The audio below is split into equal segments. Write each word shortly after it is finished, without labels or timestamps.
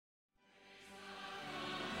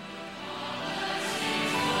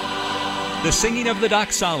The singing of the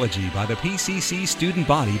doxology by the PCC student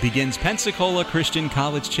body begins Pensacola Christian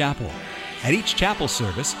College Chapel. At each chapel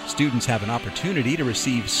service, students have an opportunity to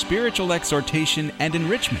receive spiritual exhortation and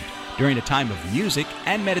enrichment during a time of music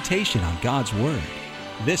and meditation on God's Word.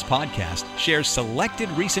 This podcast shares selected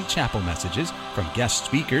recent chapel messages from guest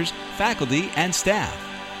speakers, faculty, and staff.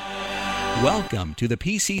 Welcome to the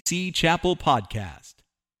PCC Chapel Podcast.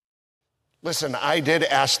 Listen, I did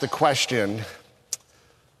ask the question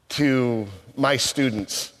to my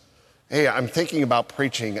students, hey, I'm thinking about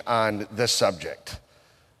preaching on this subject.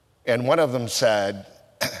 And one of them said,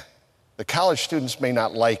 the college students may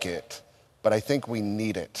not like it, but I think we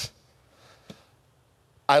need it.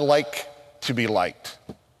 I like to be liked.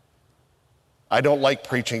 I don't like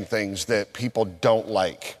preaching things that people don't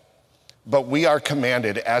like. But we are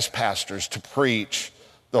commanded as pastors to preach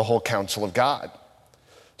the whole counsel of God.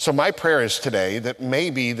 So my prayer is today that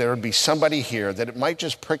maybe there would be somebody here that it might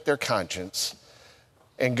just prick their conscience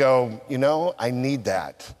and go, you know, I need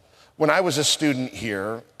that. When I was a student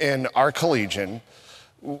here in our collegian,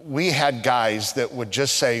 we had guys that would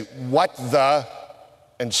just say, what the,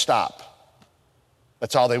 and stop.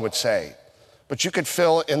 That's all they would say. But you could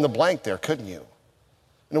fill in the blank there, couldn't you?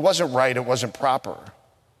 And it wasn't right, it wasn't proper.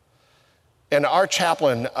 And our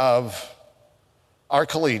chaplain of our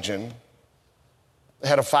collegian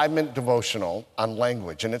had a 5-minute devotional on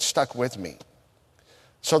language, and it stuck with me.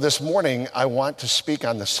 So this morning, I want to speak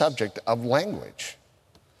on the subject of language,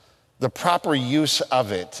 the proper use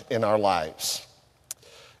of it in our lives.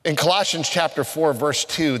 In Colossians chapter 4, verse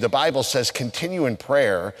 2, the Bible says, continue in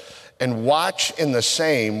prayer and watch in the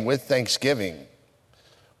same with thanksgiving.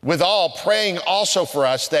 With all, praying also for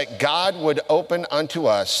us that God would open unto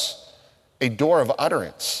us a door of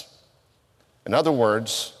utterance. In other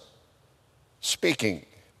words, speaking.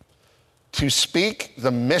 To speak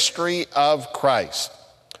the mystery of Christ.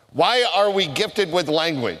 Why are we gifted with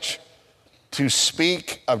language? To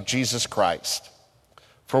speak of Jesus Christ,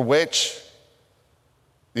 for which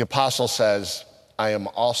the apostle says, I am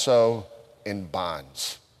also in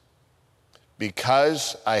bonds,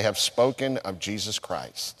 because I have spoken of Jesus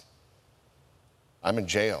Christ. I'm in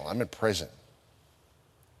jail, I'm in prison.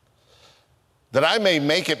 That I may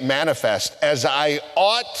make it manifest as I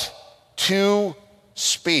ought to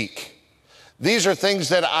speak. These are things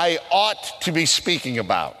that I ought to be speaking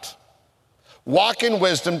about. Walk in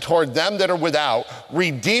wisdom toward them that are without,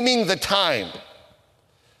 redeeming the time.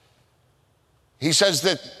 He says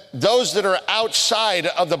that those that are outside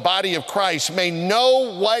of the body of Christ may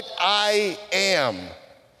know what I am.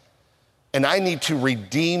 And I need to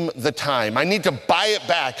redeem the time. I need to buy it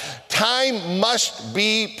back. Time must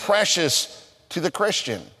be precious to the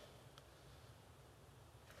Christian.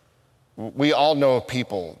 We all know of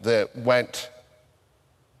people that went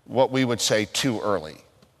what we would say too early,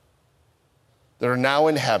 that are now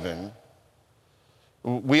in heaven.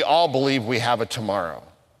 We all believe we have a tomorrow,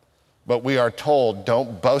 but we are told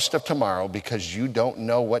don't boast of tomorrow because you don't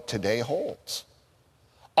know what today holds.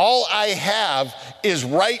 All I have is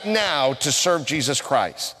right now to serve Jesus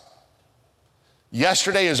Christ.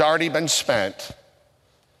 Yesterday has already been spent.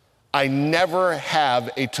 I never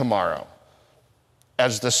have a tomorrow.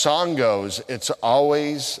 As the song goes, it's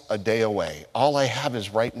always a day away. All I have is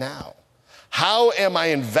right now. How am I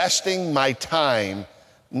investing my time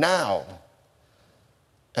now?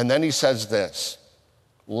 And then he says this,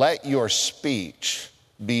 let your speech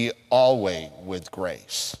be always with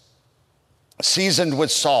grace, seasoned with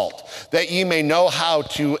salt, that ye may know how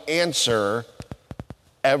to answer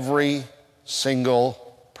every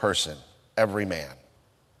single person, every man.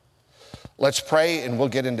 Let's pray and we'll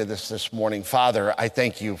get into this morning. Father, I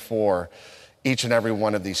thank you for each and every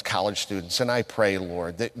one of these college students. And I pray,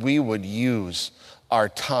 Lord, that we would use our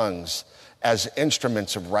tongues as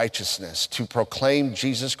instruments of righteousness to proclaim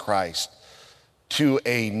Jesus Christ to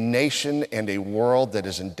a nation and a world that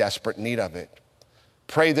is in desperate need of it.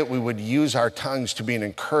 Pray that we would use our tongues to be an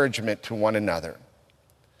encouragement to one another.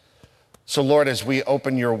 So, Lord, as we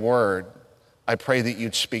open your word, I pray that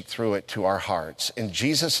you'd speak through it to our hearts. In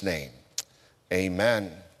Jesus' name, amen.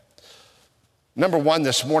 Number one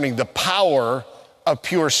this morning, the power of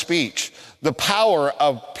pure speech. The power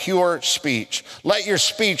of pure speech. Let your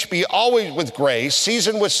speech be always with grace,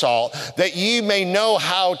 seasoned with salt, that ye may know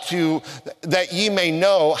how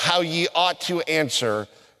ye ought to answer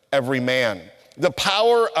every man. The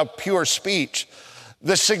power of pure speech.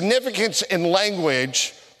 The significance in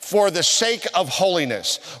language for the sake of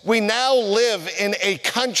holiness. We now live in a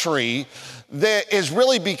country that has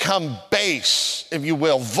really become base, if you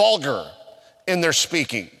will, vulgar in their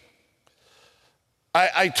speaking.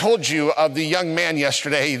 I told you of the young man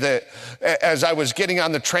yesterday that as I was getting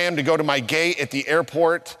on the tram to go to my gate at the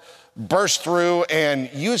airport, burst through and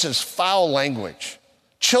uses foul language.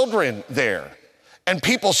 Children there. And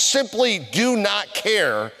people simply do not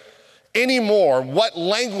care anymore what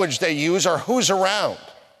language they use or who's around.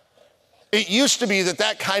 It used to be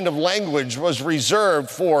that kind of language was reserved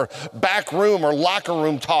for back room or locker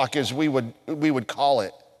room talk, as we would call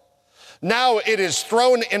it. Now it is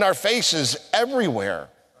thrown in our faces everywhere.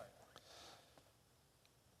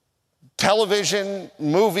 Television,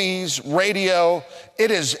 movies, radio,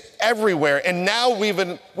 it is everywhere. And now we've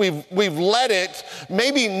let it,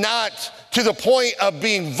 maybe not to the point of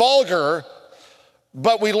being vulgar,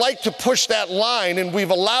 but we like to push that line, and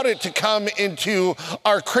we've allowed it to come into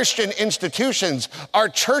our Christian institutions, our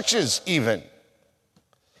churches even.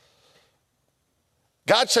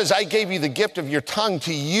 God says, I gave you the gift of your tongue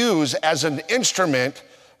to use as an instrument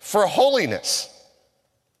for holiness.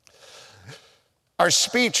 Our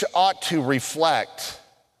speech ought to reflect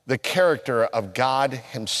the character of God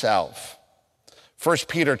himself. 1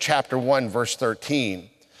 Peter chapter 1, verse 13.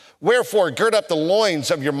 Wherefore, gird up the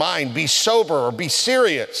loins of your mind, be sober or be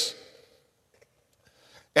serious,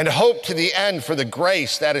 and hope to the end for the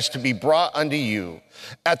grace that is to be brought unto you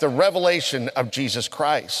at the revelation of Jesus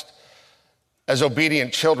Christ. As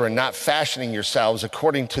obedient children, not fashioning yourselves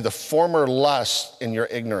according to the former lust in your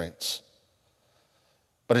ignorance.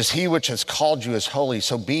 But as he which has called you is holy,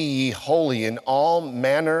 so be ye holy in all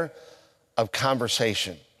manner of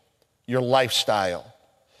conversation, your lifestyle.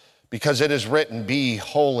 Because it is written, be ye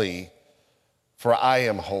holy, for I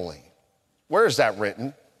am holy. Where is that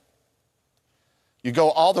written? You go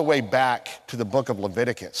all the way back to the book of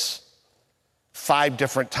Leviticus. 5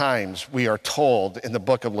 different times we are told in the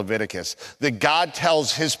book of Leviticus that God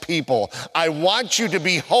tells his people, I want you to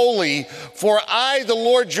be holy, for I, the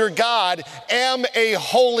Lord your God, am a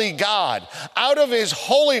holy God. Out of his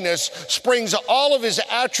holiness springs all of his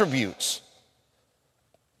attributes.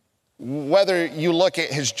 Whether you look at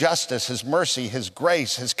his justice, his mercy, his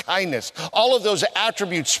grace, his kindness, all of those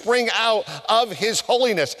attributes spring out of his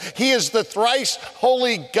holiness. He is the thrice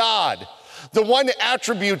holy God. The one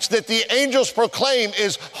attribute that the angels proclaim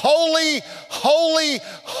is holy, holy,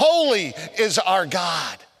 holy is our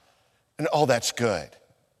God. And oh, that's good.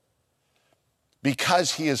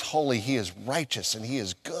 Because he is holy, he is righteous, and he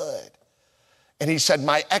is good. And he said,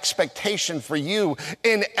 my expectation for you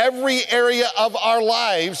in every area of our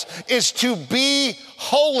lives is to be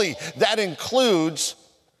holy. That includes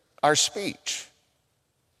our speech.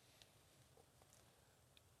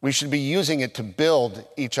 We should be using it to build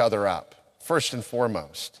each other up. First and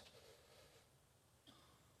foremost,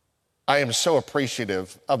 I am so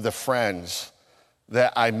appreciative of the friends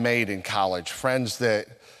that I made in college, friends that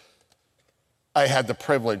I had the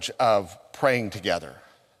privilege of praying together.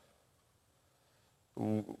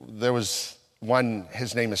 There was one,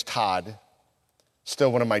 his name is Todd,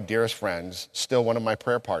 still one of my dearest friends, still one of my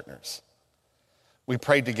prayer partners. We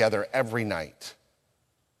prayed together every night,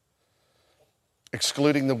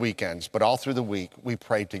 excluding the weekends, but all through the week, we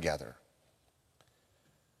prayed together.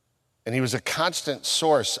 And he was a constant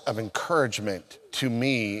source of encouragement to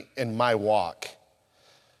me in my walk.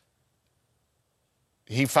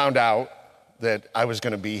 He found out that I was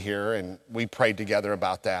going to be here, and we prayed together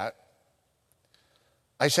about that.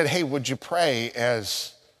 I said, hey, would you pray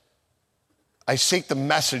as I seek the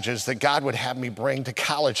messages that God would have me bring to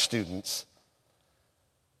college students,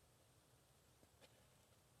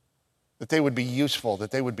 that they would be useful, that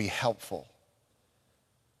they would be helpful.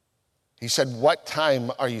 He said, what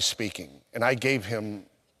time are you speaking? And I gave him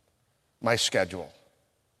my schedule.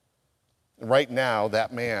 Right now,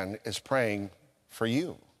 that man is praying for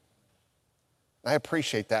you. I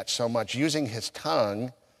appreciate that so much, using his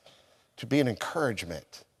tongue to be an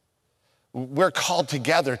encouragement. We're called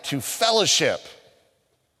together to fellowship.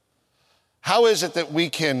 How is it that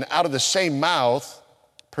we can, out of the same mouth,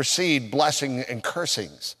 proceed blessing and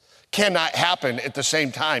cursings? Cannot happen at the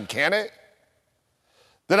same time, can it?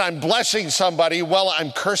 That I'm blessing somebody while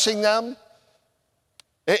I'm cursing them?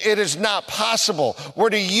 It is not possible. We're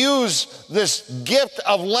to use this gift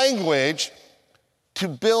of language to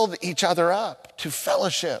build each other up, to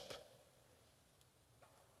fellowship.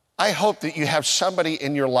 I hope that you have somebody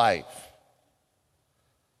in your life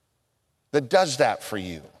that does that for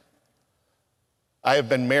you. I have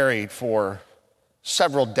been married for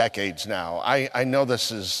several decades now. I know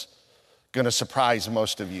this is going to surprise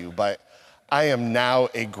most of you, but I am now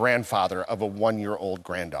a grandfather of a 1-year-old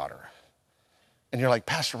granddaughter. And you're like,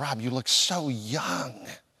 Pastor Rob, you look so young.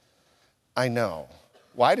 I know.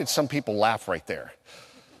 Why did some people laugh right there?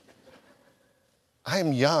 I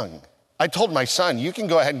am young. I told my son, you can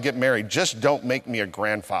go ahead and get married, just don't make me a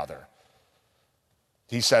grandfather.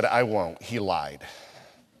 He said, I won't. He lied.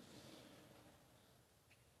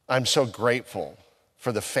 I'm so grateful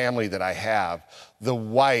for the family that I have, the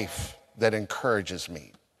wife that encourages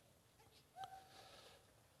me.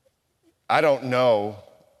 I don't know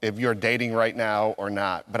if you're dating right now or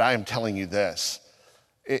not, but I am telling you this.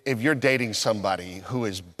 If you're dating somebody who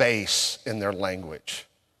is base in their language,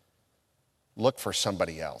 look for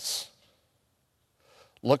somebody else.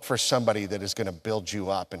 Look for somebody that is going to build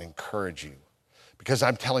you up and encourage you. Because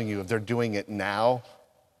I'm telling you, if they're doing it now,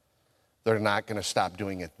 they're not going to stop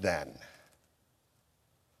doing it then.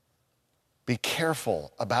 Be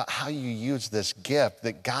careful about how you use this gift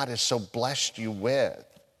that God has so blessed you with.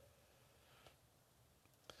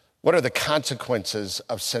 What are the consequences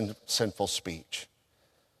of sinful speech?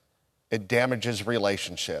 It damages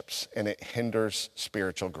relationships and it hinders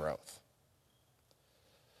spiritual growth.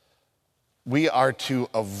 We are to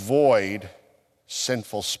avoid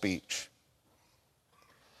sinful speech.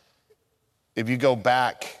 If you go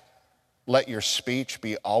back, let your speech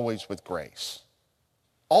be always with grace.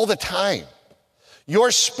 All the time. Your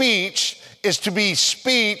speech is to be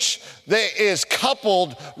speech that is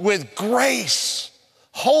coupled with grace,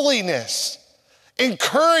 holiness,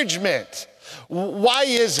 encouragement. Why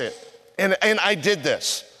is it? And I did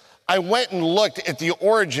this. I went and looked at the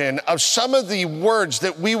origin of some of the words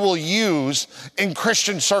that we will use in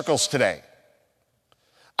Christian circles today.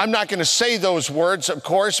 I'm not going to say those words, of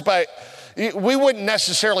course, but we wouldn't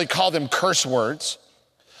necessarily call them curse words.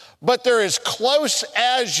 But they're as close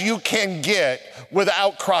as you can get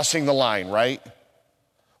without crossing the line, right?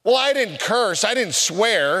 Well, I didn't curse, I didn't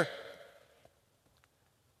swear.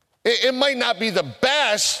 It might not be the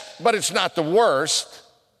best, but it's not the worst.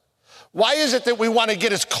 Why is it that we want to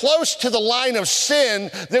get as close to the line of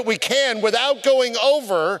sin that we can without going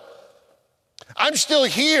over? I'm still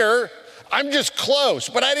here, I'm just close,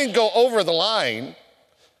 but I didn't go over the line.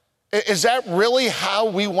 Is that really how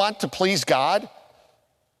we want to please God?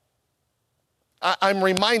 I'm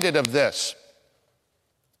reminded of this.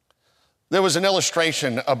 There was an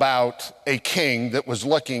illustration about a king that was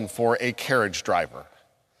looking for a carriage driver.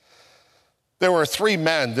 There were 3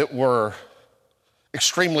 men that were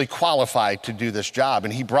extremely qualified to do this job,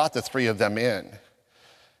 and he brought the 3 of them in.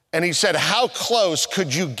 And he said, how close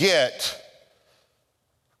could you get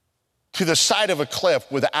to the side of a cliff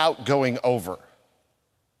without going over?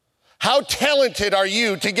 How talented are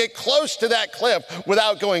you to get close to that cliff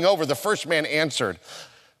without going over? The first man answered,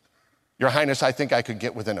 Your Highness, I think I could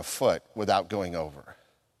get within a foot without going over.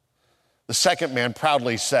 The second man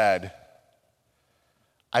proudly said,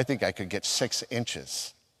 I think I could get 6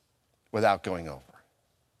 inches without going over.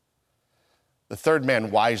 The third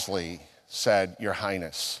man wisely said, Your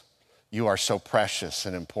Highness, you are so precious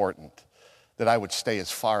and important that I would stay as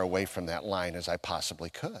far away from that line as I possibly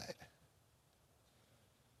could.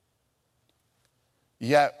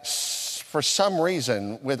 Yet, for some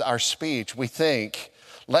reason, with our speech, we think,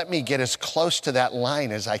 let me get as close to that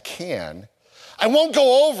line as I can. I won't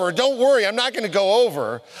go over, don't worry, I'm not gonna go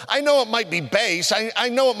over. I know it might be base, I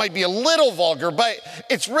know it might be a little vulgar, but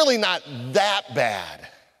it's really not that bad.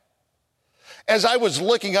 As I was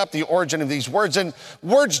looking up the origin of these words, and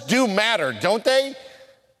words do matter, don't they?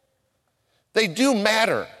 They do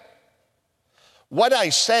matter. What I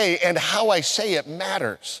say and how I say it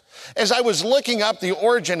matters. As I was looking up the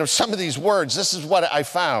origin of some of these words, this is what I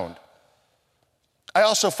found. I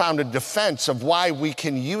also found a defense of why we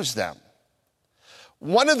can use them.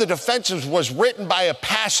 One of the defenses was written by a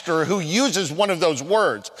pastor who uses one of those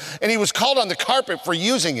words, and he was called on the carpet for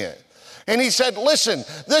using it. And he said, listen,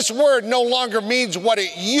 this word no longer means what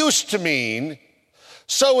it used to mean,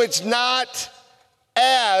 so it's not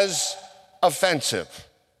as offensive.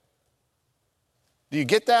 Do you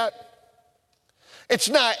get that? It's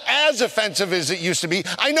not as offensive as it used to be.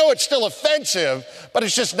 I know it's still offensive, but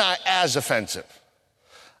it's just not as offensive.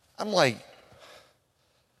 I'm like,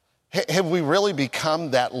 have we really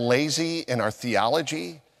become that lazy in our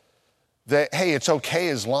theology that, hey, it's okay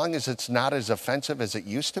as long as it's not as offensive as it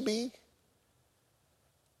used to be?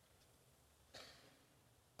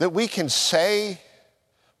 That we can say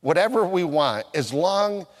whatever we want as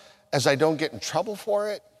long as I don't get in trouble for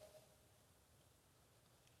it?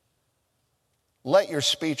 Let your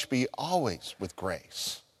speech be always with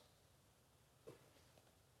grace.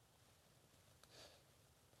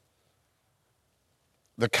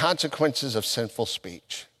 The consequences of sinful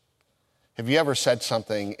speech. Have you ever said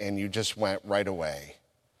something and you just went right away,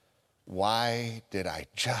 why did I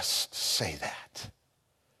just say that?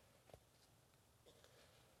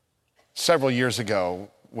 Several years ago,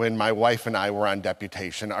 when my wife and I were on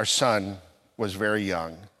deputation. Our son was very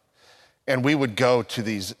young. And we would go to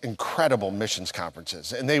these incredible missions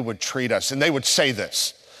conferences, and they would treat us, and they would say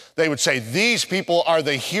this. They would say, these people are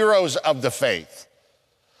the heroes of the faith.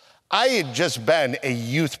 I had just been a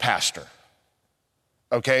youth pastor,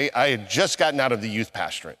 okay? I had just gotten out of the youth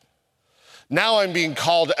pastorate. Now I'm being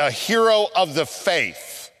called a hero of the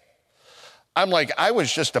faith. I'm like, I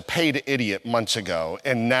was just a paid idiot months ago,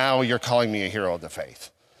 and now you're calling me a hero of the faith.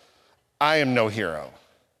 I am no hero.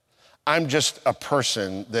 I'm just a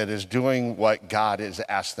person that is doing what God has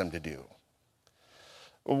asked them to do.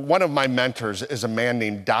 One of my mentors is a man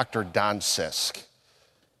named Dr. Don Sisk.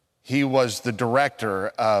 He was the director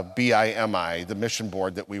of BIMI, the mission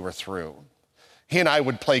board that we were through. He and I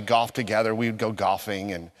would play golf together. We would go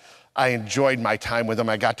golfing, and I enjoyed my time with him.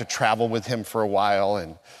 I got to travel with him for a while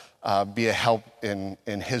and be a help in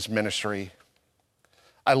his ministry.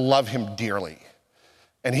 I love him dearly.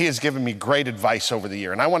 And he has given me great advice over the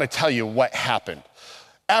year. And I want to tell you what happened.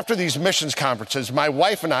 After these missions conferences, my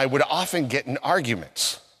wife and I would often get in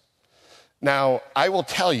arguments. Now, I will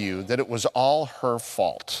tell you that it was all her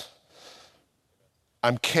fault.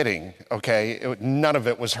 I'm kidding, okay? None of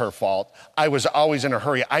it was her fault. I was always in a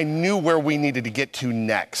hurry. I knew where we needed to get to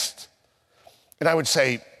next. And I would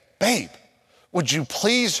say, babe, would you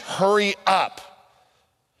please hurry up?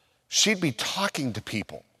 She'd be talking to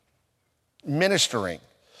people, ministering,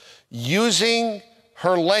 using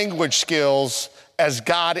her language skills as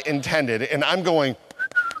God intended. And I'm going,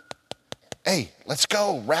 hey, let's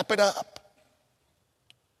go, wrap it up.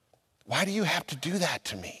 Why do you have to do that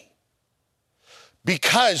to me?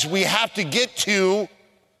 Because we have to get to.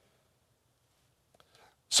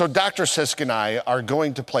 So Dr. Sisk and I are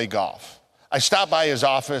going to play golf. I stopped by his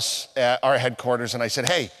office at our headquarters and I said,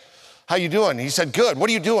 hey, how you doing? He said, good, what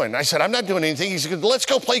are you doing? I said, I'm not doing anything. He said, let's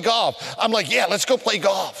go play golf. I'm like, yeah, let's go play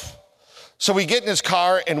golf. So we get in his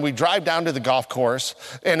car and we drive down to the golf course.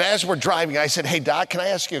 And as we're driving, I said, hey, Doc, can I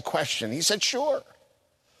ask you a question? He said, sure.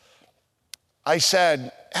 I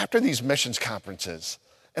said, after these missions conferences,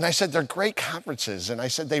 and I said, they're great conferences. And I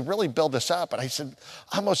said, they really build us up. And I said,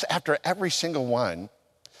 almost after every single one,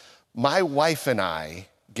 my wife and I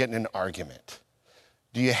get in an argument.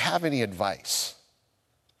 Do you have any advice?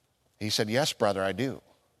 He said, yes, brother, I do.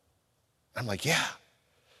 I'm like, yeah.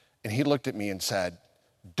 And he looked at me and said,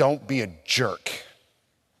 don't be a jerk.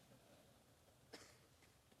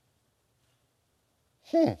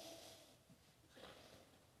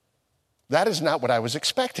 That is not what I was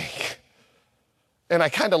expecting. And I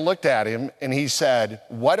kind of looked at him and he said,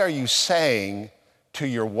 what are you saying to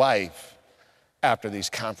your wife after these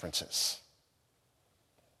conferences?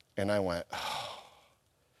 And I went, oh.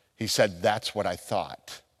 He said, that's what I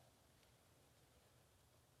thought.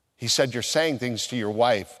 He said, you're saying things to your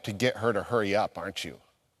wife to get her to hurry up, aren't you?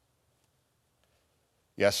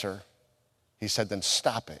 Yes, sir. He said, then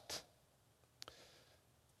stop it.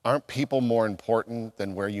 Aren't people more important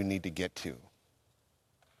than where you need to get to?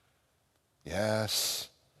 Yes.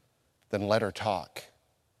 Then let her talk.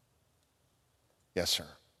 Yes, sir.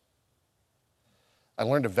 I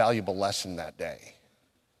learned a valuable lesson that day,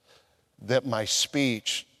 that my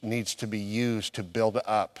speech needs to be used to build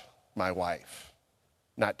up my wife,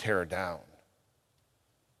 not tear her down.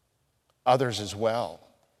 Others as well.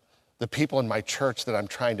 The people in my church that I'm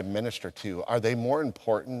trying to minister to, are they more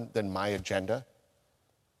important than my agenda?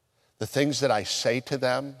 The things that I say to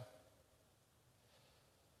them,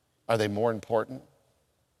 are they more important?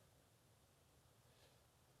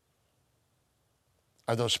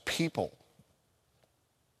 Are those people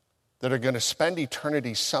that are going to spend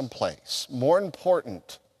eternity someplace more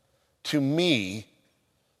important to me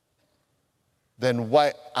than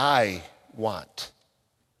what I want?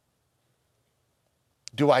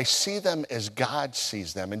 Do I see them as God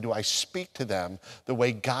sees them, and do I speak to them the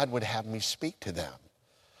way God would have me speak to them?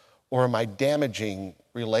 Or am I damaging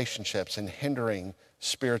relationships and hindering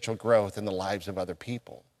spiritual growth in the lives of other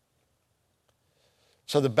people?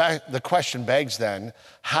 So the question begs then,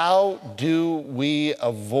 how do we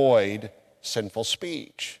avoid sinful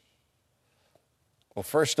speech? Well,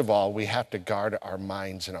 first of all, we have to guard our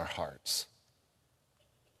minds and our hearts.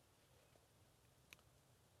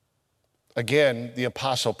 Again, the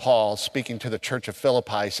Apostle Paul, speaking to the church of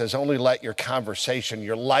Philippi, says, only let your conversation,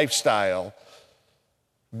 your lifestyle,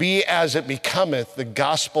 be as it becometh the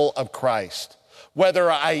gospel of Christ. Whether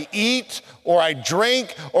I eat or I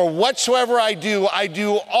drink or whatsoever I do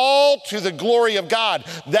all to the glory of God.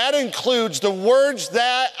 That includes the words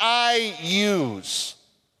that I use.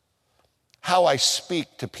 How I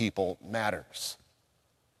speak to people matters.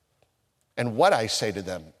 And what I say to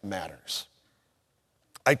them matters.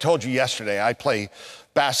 I told you yesterday, I play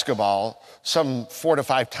basketball some 4 to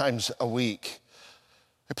 5 times a week.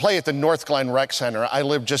 I play at the North Glen Rec Center. I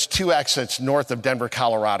live just 2 exits north of Denver,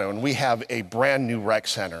 Colorado, and we have a brand new rec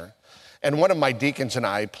center. And one of my deacons and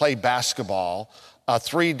I play basketball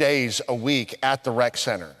 3 days a week at the rec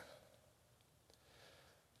center.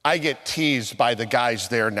 I get teased by the guys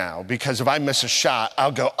there now because if I miss a shot,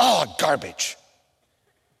 I'll go, oh, garbage.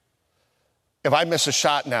 If I miss a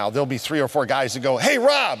shot now, there'll be 3 or 4 guys that go, hey,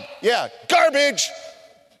 Rob, yeah, garbage.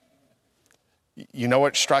 You know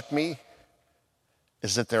what struck me?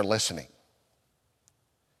 Is that they're listening.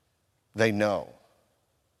 They know.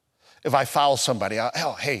 If I foul somebody,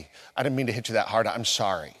 oh, hey, I didn't mean to hit you that hard. I'm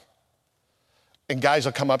sorry. And guys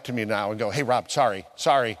will come up to me now and go, hey, Rob, sorry.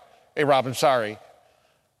 Hey, Rob, I'm sorry.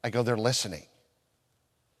 I go, they're listening.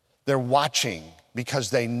 They're watching because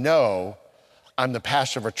they know I'm the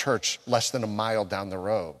pastor of a church less than a mile down the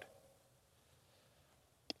road.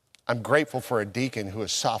 I'm grateful for a deacon who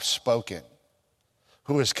is soft-spoken,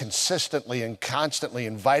 who is consistently and constantly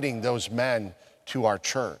inviting those men to our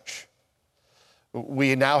church.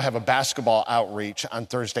 We now have a basketball outreach on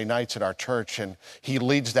Thursday nights at our church, and he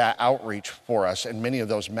leads that outreach for us, and many of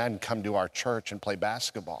those men come to our church and play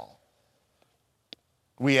basketball.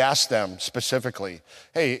 We asked them specifically,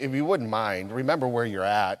 hey, if you wouldn't mind, remember where you're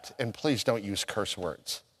at, and please don't use curse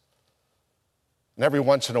words. And every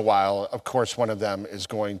once in a while, of course, one of them is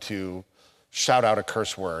going to shout out a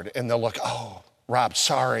curse word, and they'll look, oh, Rob,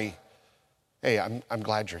 sorry. Hey, I'm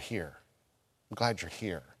glad you're here. I'm glad you're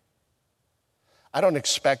here. I don't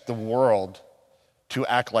expect the world to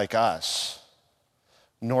act like us,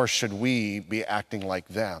 nor should we be acting like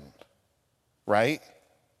them, right?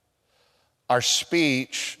 Our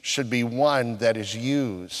speech should be one that is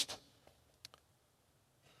used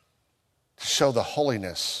to show the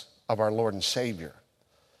holiness of our Lord and Savior.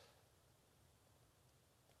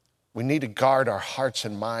 We need to guard our hearts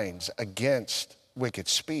and minds against wicked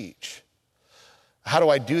speech. How do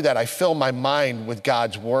I do that? I fill my mind with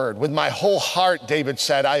God's word. With my whole heart, David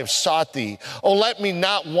said, I have sought thee. Oh, let me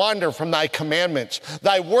not wander from thy commandments.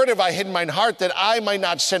 Thy word have I hid in mine heart that I might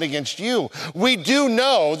not sin against you. We do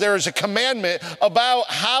know there is a commandment about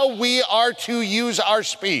how we are to use our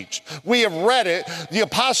speech. We have read it. The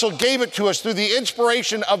apostle gave it to us through the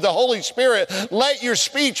inspiration of the Holy Spirit. Let your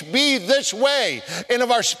speech be this way. And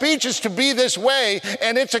if our speech is to be this way,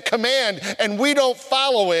 and it's a command, and we don't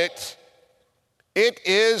follow it, it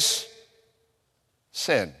is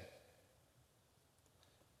sin.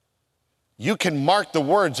 You can mark the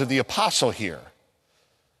words of the apostle here.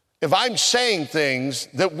 If I'm saying things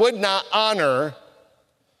that would not honor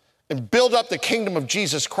and build up the kingdom of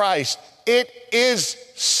Jesus Christ, it is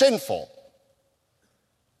sinful.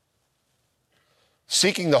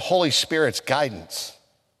 Seeking the Holy Spirit's guidance.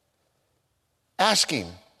 Ask him,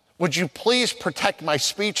 would you please protect my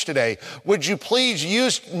speech today? Would you please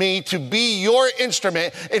use me to be your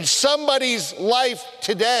instrument in somebody's life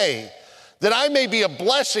today, that I may be a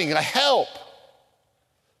blessing, a help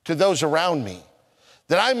to those around me,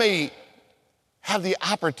 that I may have the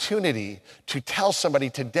opportunity to tell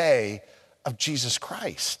somebody today of Jesus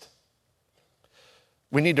Christ.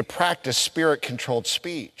 We need to practice spirit-controlled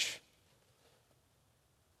speech.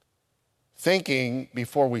 Thinking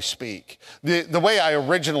before we speak. The way I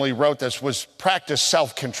originally wrote this was practice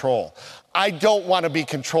self-control. I don't want to be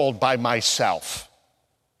controlled by myself.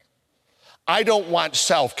 I don't want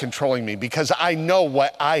self controlling me because I know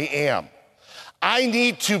what I am. I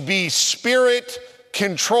need to be spirit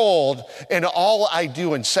controlled in all I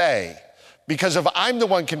do and say, because if I'm the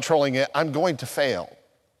one controlling it, I'm going to fail.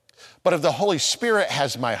 But if the Holy Spirit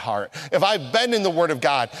has my heart, if I've been in the Word of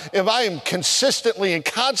God, if I am consistently and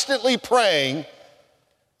constantly praying,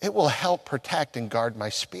 it will help protect and guard my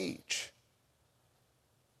speech.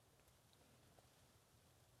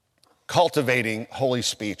 Cultivating holy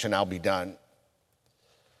speech, and I'll be done.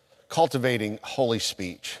 Cultivating holy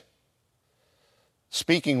speech.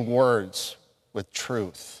 Speaking words with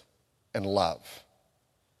truth and love.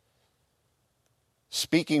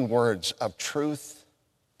 Speaking words of truth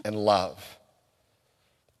and love.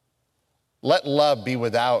 Let love be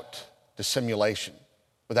without dissimulation,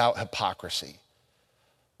 without hypocrisy,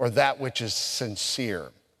 or that which is sincere.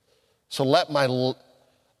 So let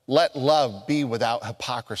love be without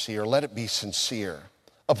hypocrisy, or let it be sincere.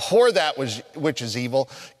 Abhor that which is evil.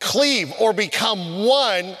 Cleave or become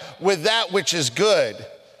one with that which is good.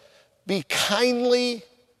 Be kindly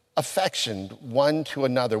affectioned one to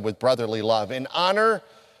another with brotherly love. In honor,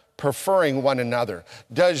 preferring one another.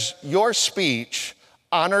 Does your speech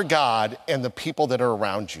honor God and the people that are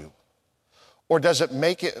around you? Or does it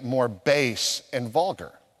make it more base and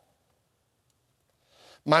vulgar?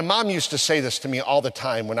 My mom used to say this to me all the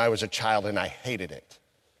time when I was a child, and I hated it.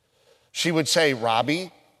 She would say,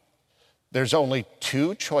 Robbie, there's only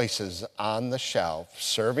two choices on the shelf,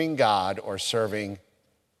 serving God or serving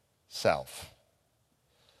self.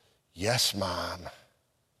 Yes, Mom.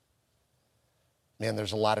 Man,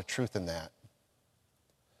 there's a lot of truth in that.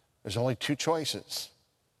 There's only two choices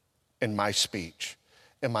in my speech.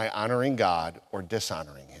 Am I honoring God or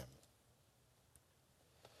dishonoring him?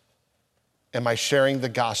 Am I sharing the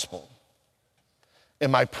gospel?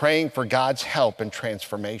 Am I praying for God's help and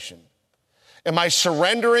transformation? Am I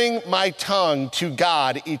surrendering my tongue to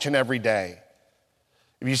God each and every day?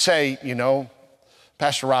 If you say,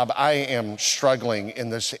 Pastor Rob, I am struggling in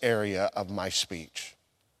this area of my speech.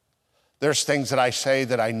 There's things that I say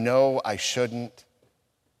that I know I shouldn't.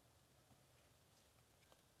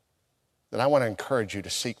 Then I want to encourage you to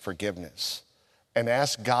seek forgiveness and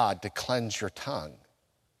ask God to cleanse your tongue.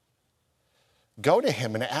 Go to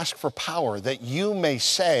him and ask for power that you may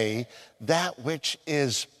say that which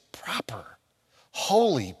is proper,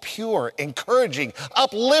 holy, pure, encouraging,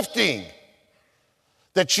 uplifting,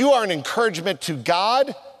 that you are an encouragement to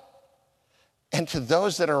God and to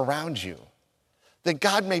those that are around you, that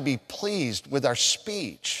God may be pleased with our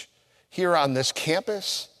speech here on this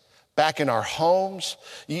campus, back in our homes.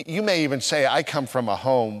 You may even say, I come from a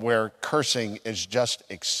home where cursing is just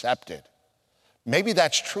accepted. Maybe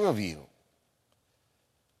that's true of you,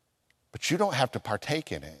 but you don't have to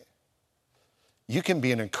partake in it. You can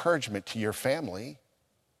be an encouragement to your family,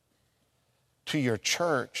 to your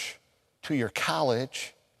church, to your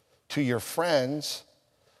college, to your friends,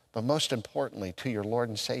 but most importantly, to your Lord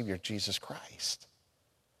and Savior, Jesus Christ.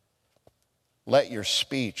 Let your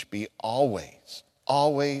speech be always,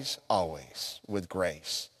 always, always with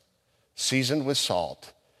grace, seasoned with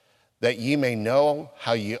salt, that ye may know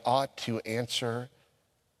how ye ought to answer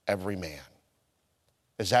every man.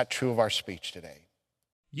 Is that true of our speech today?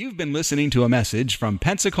 You've been listening to a message from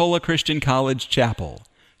Pensacola Christian College Chapel.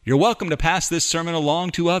 You're welcome to pass this sermon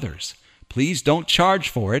along to others. Please don't charge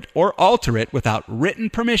for it or alter it without written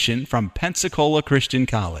permission from Pensacola Christian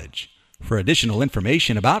College. For additional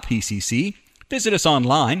information about PCC, visit us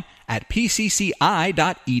online at pcci.edu.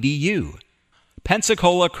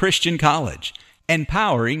 Pensacola Christian College,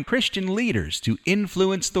 empowering Christian leaders to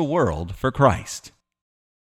influence the world for Christ.